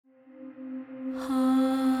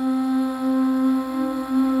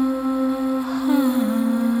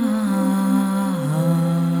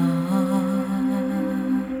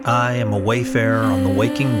I am a wayfarer on the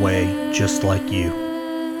waking way, just like you.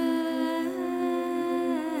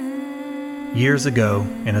 Years ago,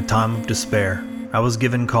 in a time of despair, I was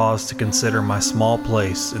given cause to consider my small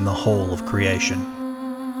place in the whole of creation.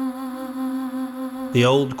 The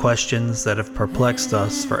old questions that have perplexed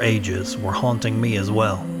us for ages were haunting me as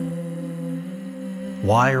well.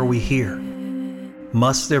 Why are we here?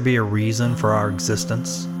 Must there be a reason for our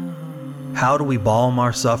existence? How do we balm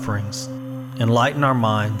our sufferings, enlighten our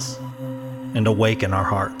minds, and awaken our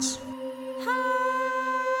hearts?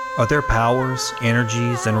 Are there powers,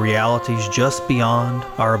 energies, and realities just beyond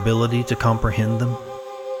our ability to comprehend them?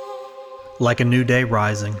 Like a new day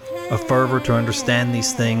rising, a fervor to understand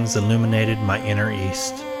these things illuminated my inner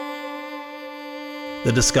east.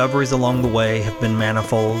 The discoveries along the way have been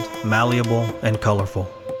manifold, malleable, and colorful.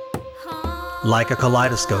 Like a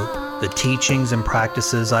kaleidoscope, the teachings and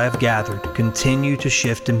practices I have gathered continue to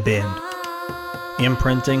shift and bend,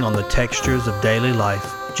 imprinting on the textures of daily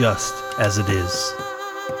life just as it is.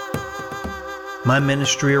 My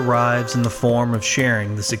ministry arrives in the form of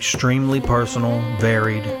sharing this extremely personal,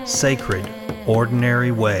 varied, sacred,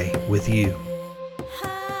 ordinary way with you.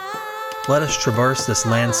 Let us traverse this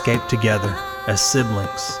landscape together as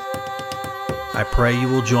siblings. I pray you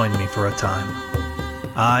will join me for a time.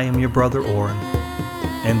 I am your brother Oran,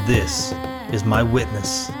 and this is my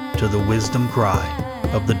witness to the wisdom cry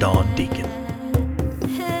of the Dawn Deacon.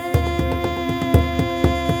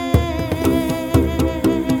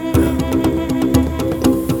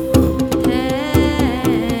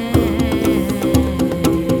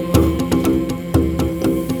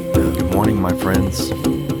 Good morning, my friends.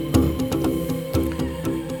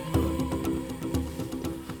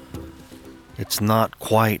 It's not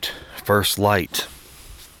quite first light.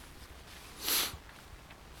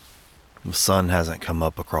 The sun hasn't come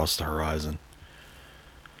up across the horizon.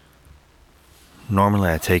 Normally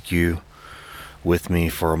I take you with me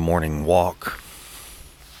for a morning walk.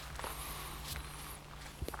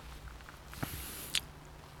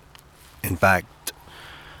 In fact,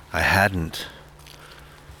 I hadn't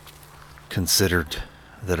considered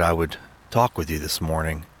that I would talk with you this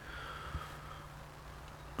morning.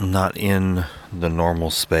 Not in the normal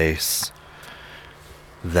space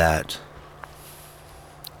that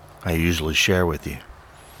I usually share with you.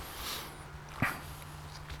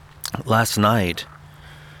 Last night,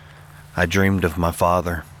 I dreamed of my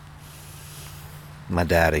father, my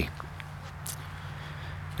daddy,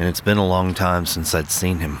 and it's been a long time since I'd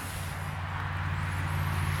seen him.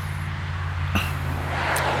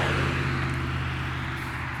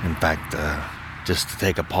 In fact, just to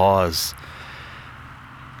take a pause,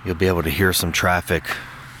 you'll be able to hear some traffic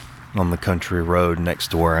on the country road next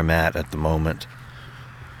to where I'm at the moment.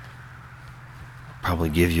 Probably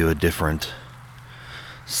give you a different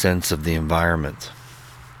sense of the environment.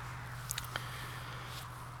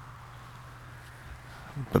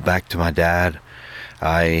 But back to my dad,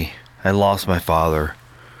 I lost my father.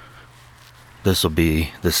 This will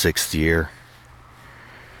be the 6th year.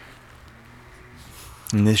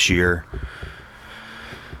 And this year,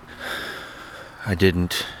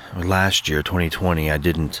 last year, 2020, I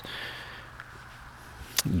didn't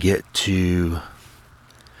get to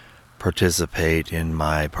participate in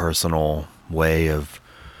my personal way of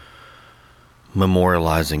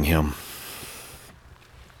memorializing him.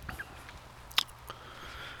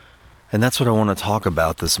 And that's what I want to talk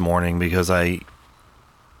about this morning, because as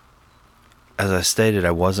I stated,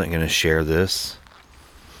 I wasn't going to share this,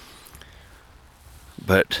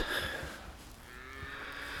 but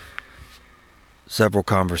several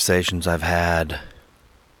conversations I've had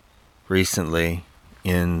recently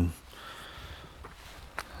in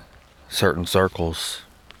certain circles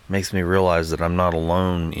makes me realize that I'm not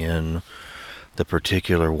alone in the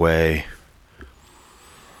particular way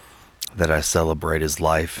that I celebrate his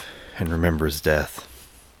life and remember his death.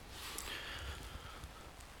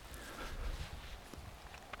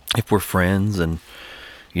 If we're friends and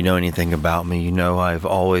you know anything about me, you know I've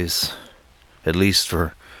always, at least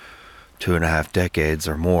for 2.5 decades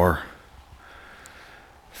or more,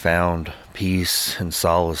 found peace and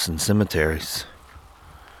solace in cemeteries.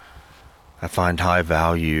 I find high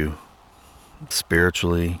value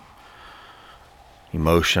spiritually,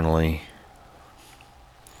 emotionally,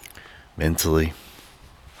 mentally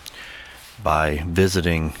by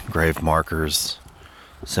visiting grave markers.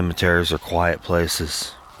 Cemeteries are quiet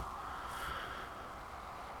places.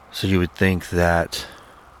 So you would think that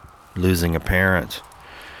losing a parent,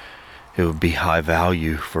 it would be high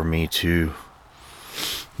value for me to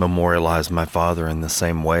memorialize my father in the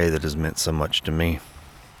same way that has meant so much to me.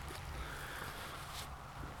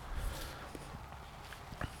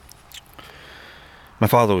 My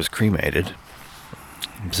father was cremated.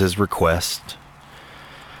 It was his request.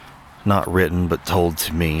 Not written, but told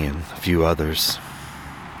to me and a few others.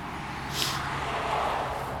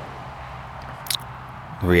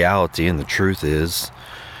 The reality and the truth is,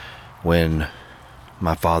 when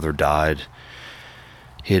my father died,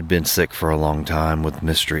 he had been sick for a long time with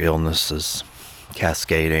mystery illnesses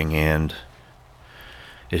cascading, and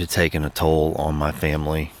it had taken a toll on my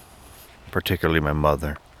family, particularly my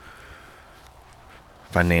mother,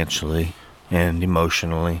 financially and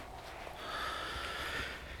emotionally,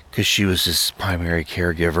 because she was his primary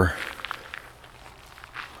caregiver.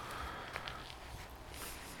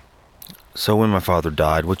 So when my father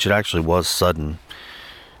died, which it actually was sudden,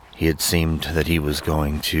 he had seemed that he was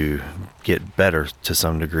going to get better to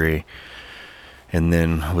some degree, and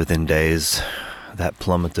then within days that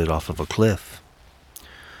plummeted off of a cliff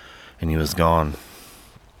and he was gone.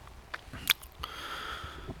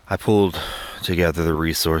 I pulled together the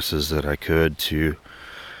resources that I could to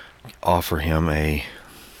offer him a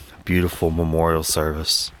beautiful memorial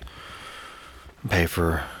service, pay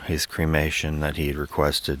for his cremation that he had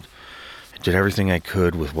requested. I did everything I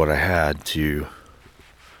could with what I had to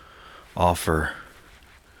offer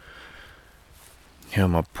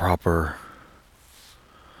him a proper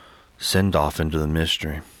send-off into the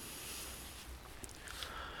mystery.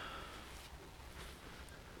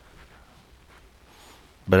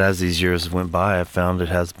 But as these years went by, I found it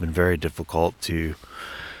has been very difficult to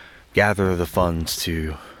gather the funds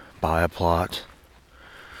to buy a plot,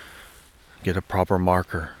 get a proper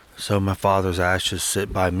marker, so my father's ashes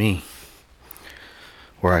sit by me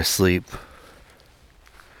where I sleep.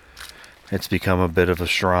 It's become a bit of a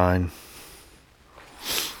shrine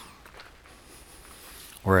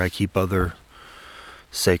where I keep other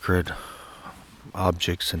sacred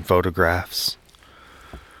objects and photographs,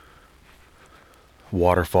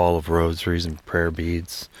 waterfall of rosaries and prayer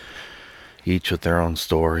beads, each with their own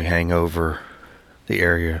story, hang over the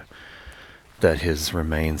area that his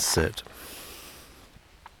remains sit.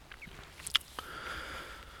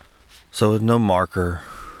 So with no marker,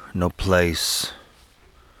 no place,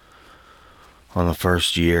 on the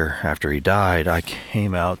first year after he died, I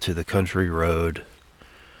came out to the country road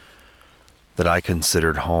that I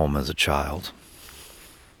considered home as a child.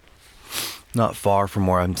 Not far from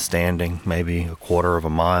where I'm standing, maybe a quarter of a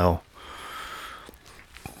mile,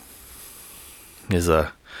 is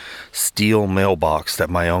a steel mailbox that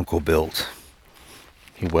my uncle built.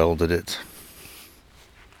 He welded it.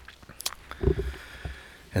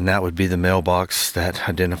 And that would be the mailbox that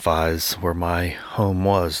identifies where my home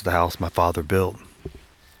was, the house my father built.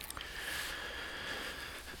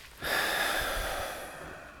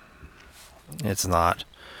 It's not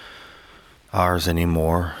ours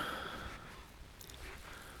anymore.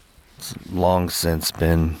 It's long since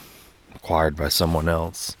been acquired by someone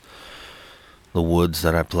else. The woods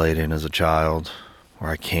that I played in as a child,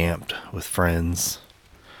 where I camped with friends,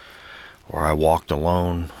 where I walked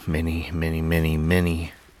alone many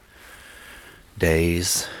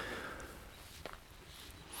days.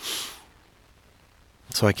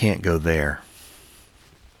 So I can't go there.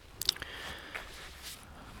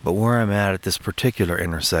 But where I'm at this particular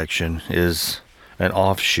intersection is an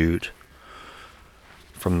offshoot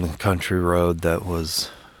from the country road that was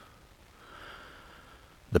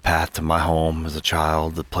the path to my home as a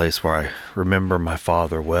child, the place where I remember my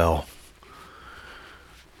father well.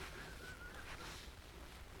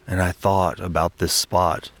 And I thought about this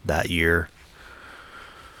spot that year.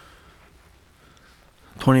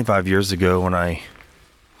 25 years ago, when I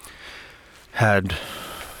had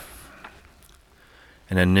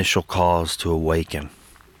an initial cause to awaken,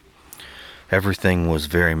 everything was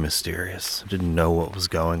very mysterious. I didn't know what was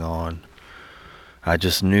going on. I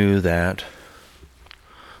just knew that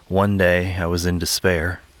one day I was in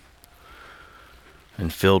despair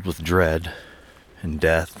and filled with dread and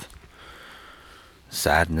death,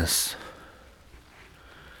 sadness,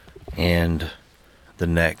 and the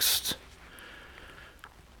next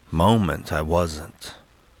moment I wasn't.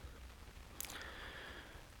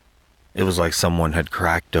 It was like someone had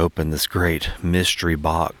cracked open this great mystery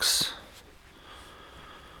box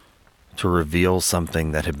to reveal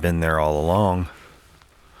something that had been there all along.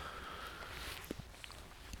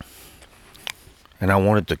 And I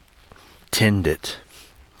wanted to tend it.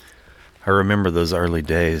 I remember those early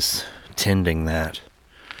days, tending that.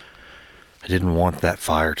 I didn't want that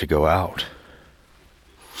fire to go out.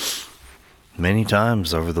 Many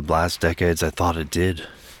times over the last decades, I thought it did.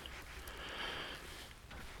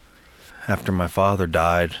 After my father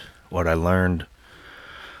died, what I learned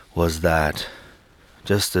was that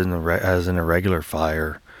just as in a regular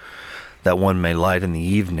fire that one may light in the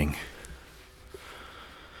evening,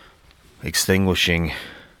 extinguishing,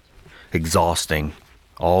 exhausting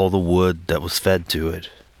all the wood that was fed to it.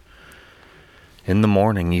 In the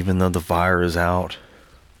morning, even though the fire is out,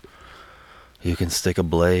 you can stick a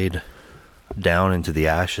blade down into the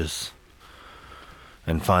ashes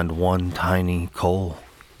and find one tiny coal,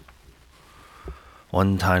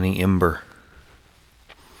 one tiny ember,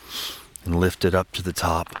 and lift it up to the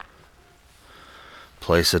top.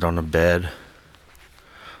 Place it on a bed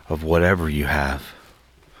of whatever you have.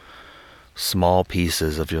 Small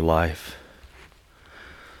pieces of your life.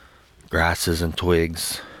 Grasses and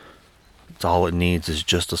twigs. It's all it needs is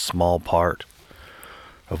just a small part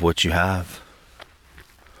of what you have.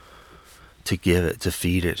 To give it, to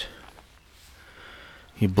feed it.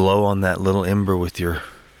 You blow on that little ember with your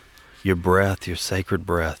breath, your sacred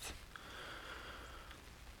breath.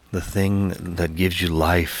 The thing that gives you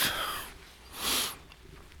life.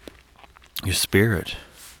 Your spirit.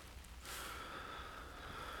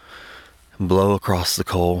 And blow across the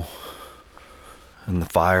coal. And the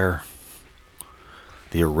fire.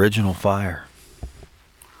 The original fire.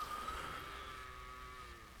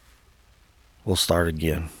 We'll start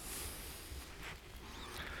again.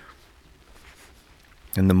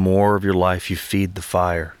 And the more of your life you feed the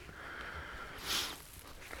fire,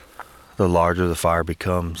 the larger the fire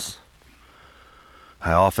becomes.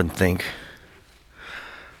 I often think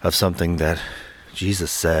of something that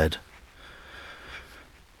Jesus said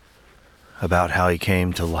about how he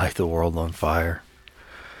came to light the world on fire.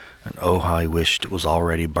 And oh, how he wished it was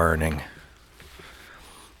already burning.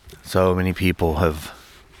 So many people have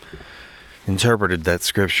interpreted that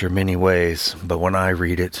scripture many ways, but when I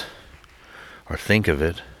read it, or think of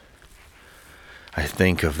it, I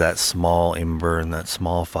think of that small ember and that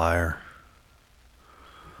small fire.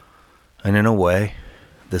 And in a way,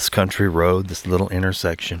 this country road, this little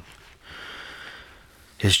intersection,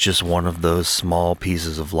 is just one of those small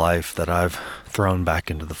pieces of life that I've thrown back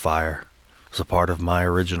into the fire. It was a part of my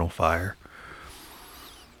original fire.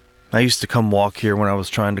 I used to come walk here when I was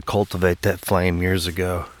trying to cultivate that flame years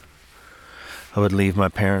ago. I would leave my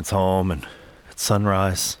parents' home and at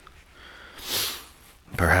sunrise.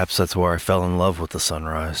 Perhaps that's where I fell in love with the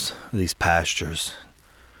sunrise. These pastures.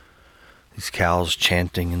 These cows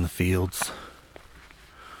chanting in the fields.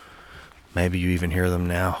 Maybe you even hear them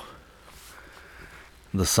now.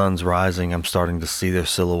 The sun's rising. I'm starting to see their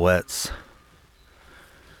silhouettes.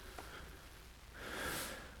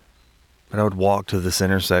 But I would walk to this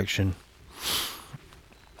intersection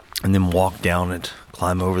and then walk down it,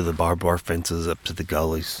 climb over the barbed wire fences up to the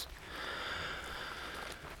gullies.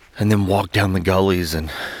 And then walk down the gullies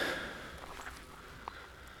and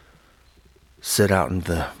sit out in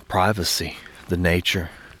the privacy, the nature,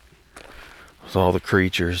 with all the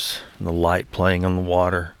creatures and the light playing on the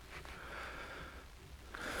water.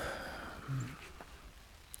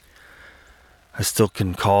 I still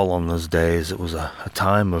can call on those days. It was a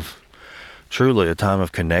time of, truly a time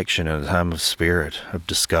of connection and a time of spirit, of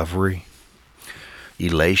discovery,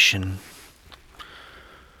 elation.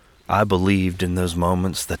 I believed in those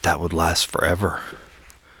moments that would last forever.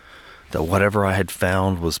 That whatever I had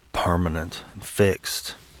found was permanent and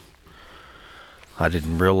fixed. I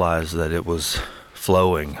didn't realize that it was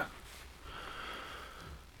flowing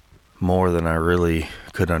more than I really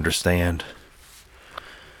could understand.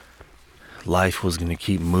 Life was going to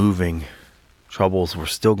keep moving. Troubles were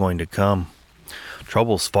still going to come.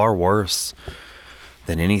 Troubles far worse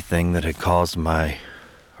than anything that had caused my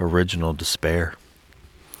original despair.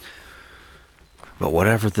 But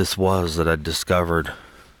whatever this was that I discovered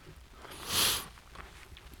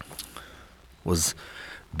was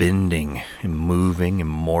bending and moving and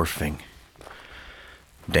morphing,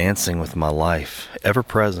 dancing with my life, ever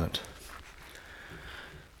present.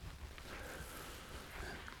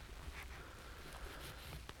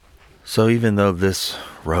 So even though this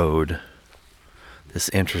road, this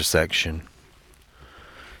intersection,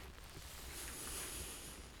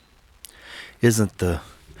 isn't the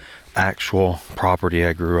actual property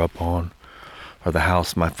I grew up on, or the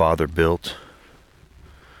house my father built,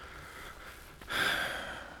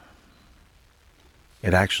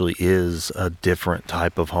 it actually is a different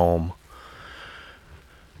type of home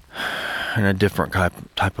and a different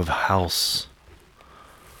type of house.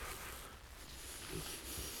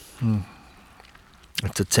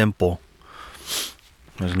 It's a temple.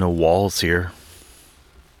 There's no walls here,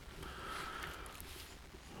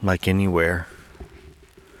 like anywhere.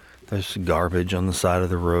 There's garbage on the side of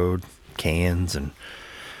the road, cans and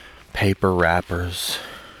paper wrappers,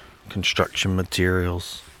 construction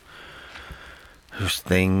materials. There's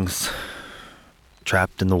things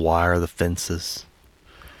trapped in the wire, the fences.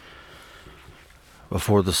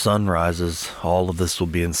 before the sun rises, all of this will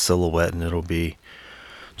be in silhouette, and it'll be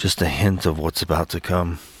just a hint of what's about to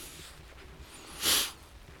come.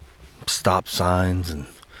 Stop signs and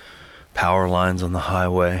power lines on the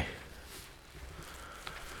highway.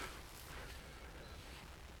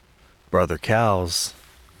 Brother cows,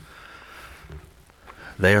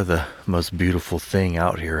 they are the most beautiful thing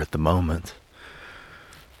out here at the moment.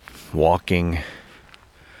 Walking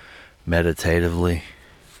meditatively,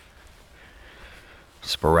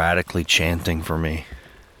 sporadically chanting for me.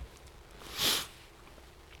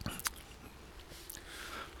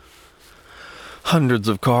 Hundreds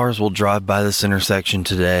of cars will drive by this intersection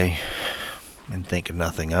today and think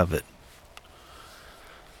nothing of it.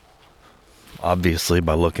 Obviously,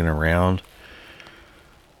 by looking around,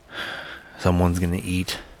 someone's going to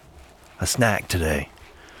eat a snack today,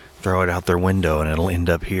 throw it out their window, and it'll end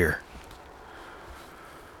up here.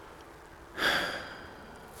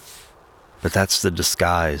 But that's the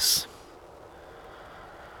disguise.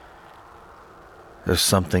 There's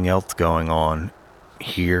something else going on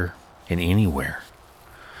here and anywhere.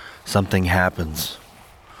 Something happens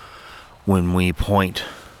when we point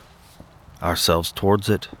ourselves towards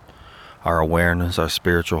it, our awareness, our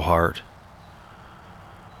spiritual heart.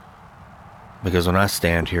 Because when I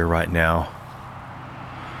stand here right now,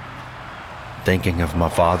 thinking of my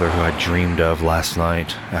father who I dreamed of last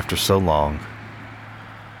night after so long,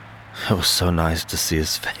 it was so nice to see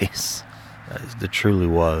his face. It truly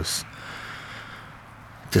was.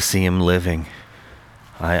 To see him living.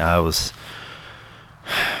 I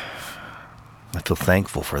feel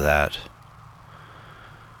thankful for that.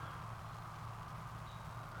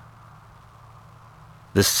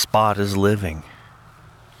 This spot is living.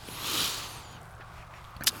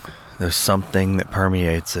 There's something that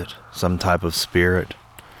permeates it, some type of spirit.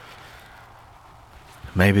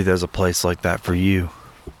 Maybe there's a place like that for you.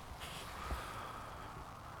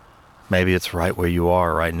 Maybe it's right where you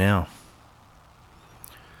are right now.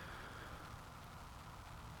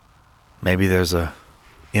 Maybe there's a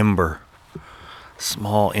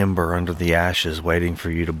small ember under the ashes waiting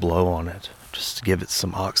for you to blow on it, just to give it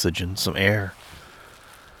some oxygen, some air.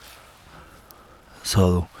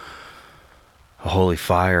 So a holy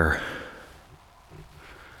fire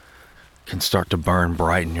can start to burn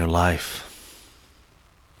bright in your life.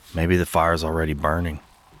 Maybe the fire's already burning.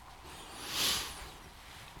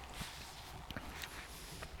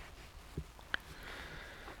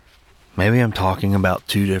 Maybe I'm talking about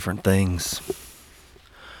two different things.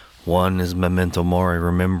 One is memento mori,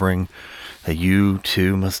 remembering that you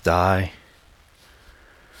too must die.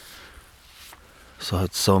 So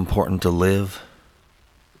it's so important to live.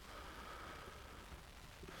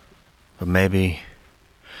 But maybe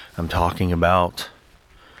I'm talking about,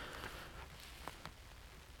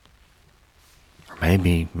 or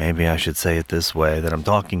maybe I should say it this way, that I'm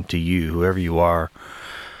talking to you, whoever you are,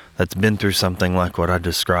 that's been through something like what I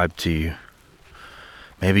described to you.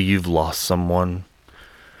 Maybe you've lost someone.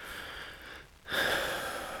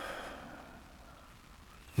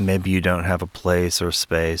 Maybe you don't have a place or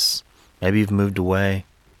space. Maybe you've moved away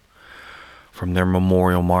from their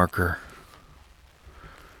memorial marker.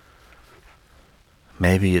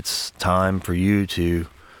 Maybe it's time for you to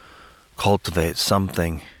cultivate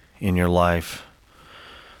something in your life.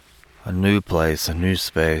 A new place, a new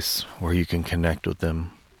space where you can connect with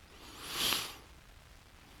them.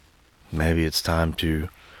 Maybe it's time to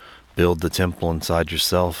build the temple inside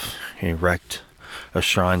yourself, erect a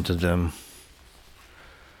shrine to them.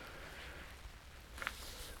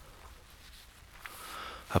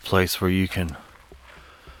 A place where you can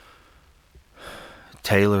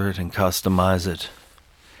tailor it and customize it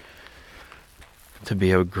to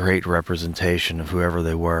be a great representation of whoever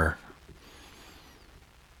they were.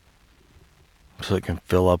 So it can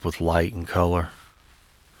fill up with light and color.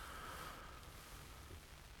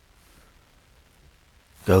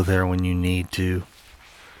 Go there when you need to.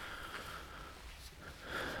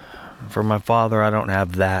 For my father, I don't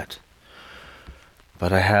have that.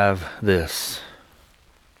 But I have this.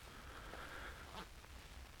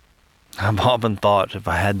 I've often thought if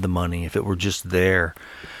I had the money, if it were just there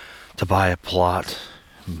to buy a plot,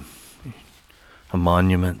 a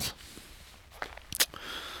monument,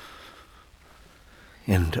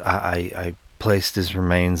 and I placed his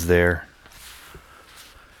remains there,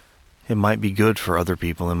 it might be good for other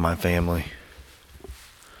people in my family,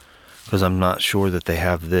 because I'm not sure that they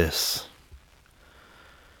have this.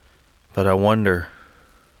 But I wonder,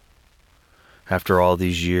 after all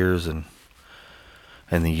these years and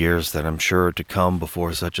the years that I'm sure are to come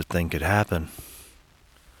before such a thing could happen,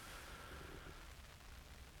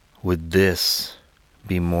 would this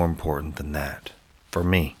be more important than that for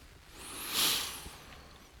me?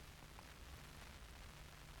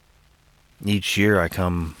 Each year I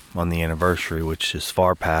come on the anniversary, which is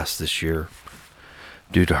far past this year.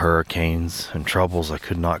 Due to hurricanes and troubles, I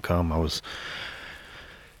could not come. I was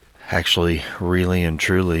actually really and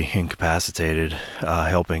truly incapacitated,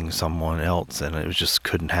 helping someone else, and it just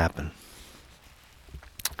couldn't happen.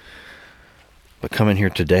 But coming here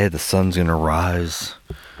today, the sun's going to rise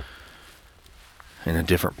in a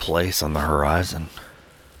different place on the horizon.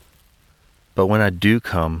 But when I do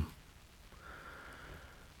come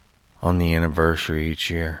on the anniversary each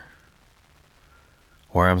year,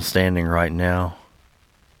 where I'm standing right now,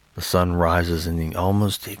 the sun rises in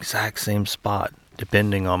almost the exact same spot,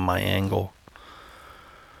 depending on my angle.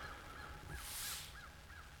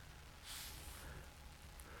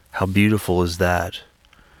 How beautiful is that?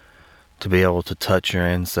 To be able to touch your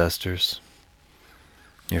ancestors,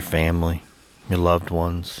 your family, your loved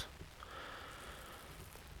ones,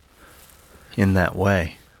 in that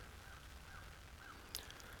way.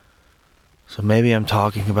 So maybe I'm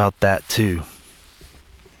talking about that too.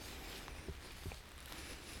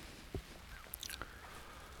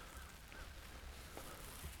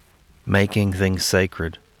 Making things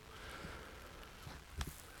sacred.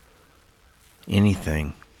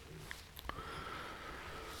 Anything.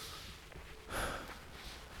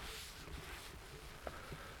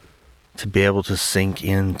 To be able to sink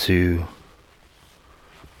into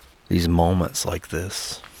these moments like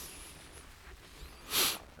this.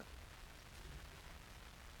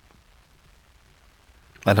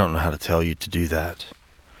 I don't know how to tell you to do that.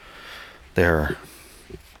 There are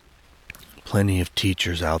plenty of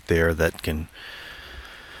teachers out there that can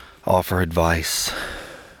offer advice,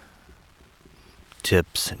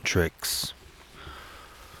 tips and tricks.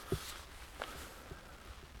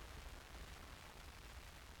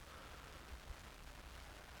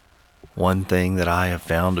 One thing that I have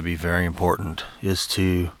found to be very important is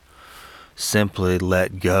to simply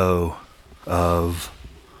let go of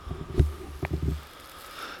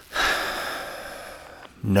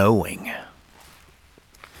knowing.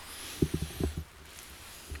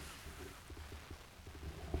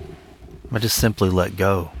 I just simply let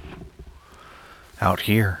go out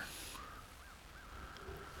here.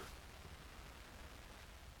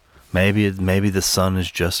 Maybe the sun is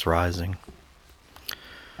just rising.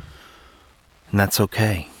 And that's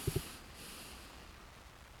okay.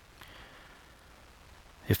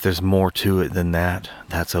 If there's more to it than that,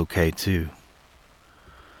 that's okay too.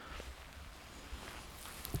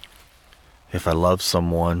 If I love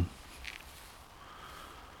someone,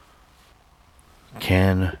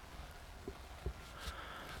 can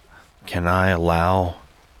I allow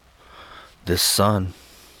this sun,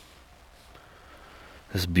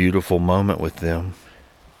 this beautiful moment with them,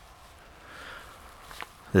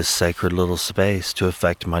 this sacred little space to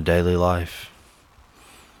affect my daily life,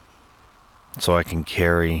 so I can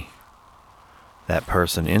carry that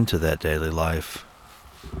person into that daily life,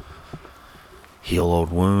 heal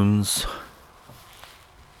old wounds,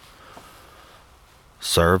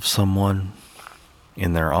 serve someone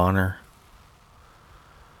in their honor.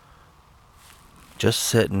 Just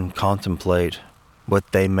sit and contemplate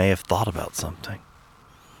what they may have thought about something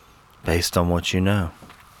based on what you know.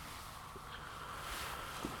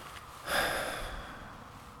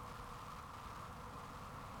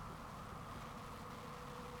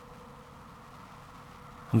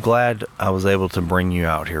 I'm glad I was able to bring you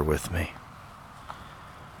out here with me.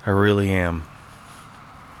 I really am.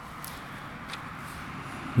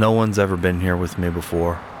 No one's ever been here with me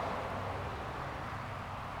before.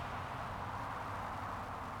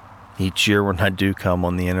 Each year when I do come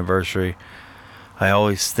on the anniversary, I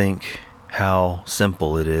always think how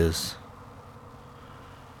simple it is.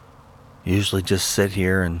 Usually just sit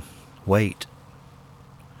here and wait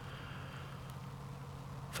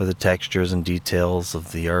for the textures and details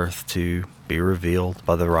of the earth to be revealed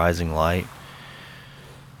by the rising light.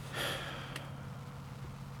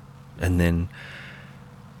 And then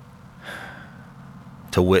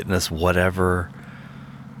to witness whatever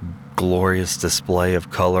glorious display of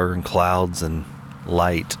color and clouds and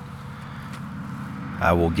light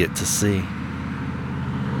I will get to see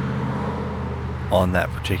on that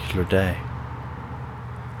particular day.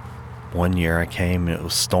 One year I came and it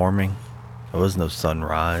was storming. There was no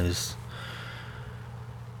sunrise.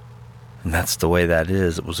 And that's the way that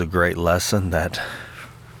is. It was a great lesson that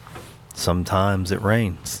sometimes it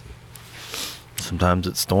rains. Sometimes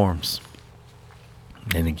it storms.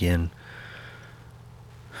 And again,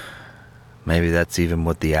 maybe that's even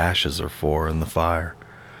what the ashes are for in the fire,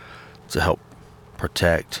 to help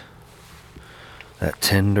protect that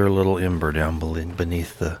tender little ember down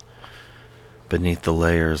beneath the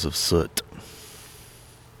layers of soot.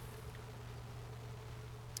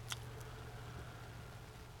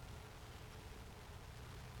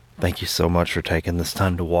 Thank you so much for taking this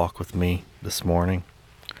time to walk with me this morning,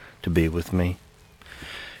 to be with me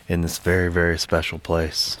in this very, very special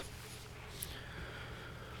place.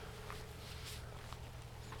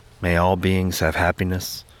 May all beings have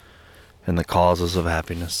happiness and the causes of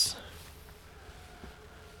happiness.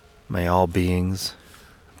 May all beings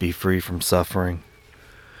be free from suffering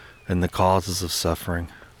and the causes of suffering.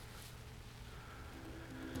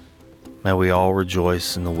 May we all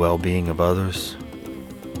rejoice in the well-being of others.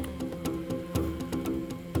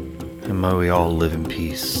 And may we all live in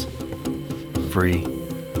peace, free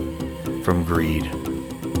from greed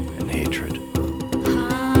and hatred.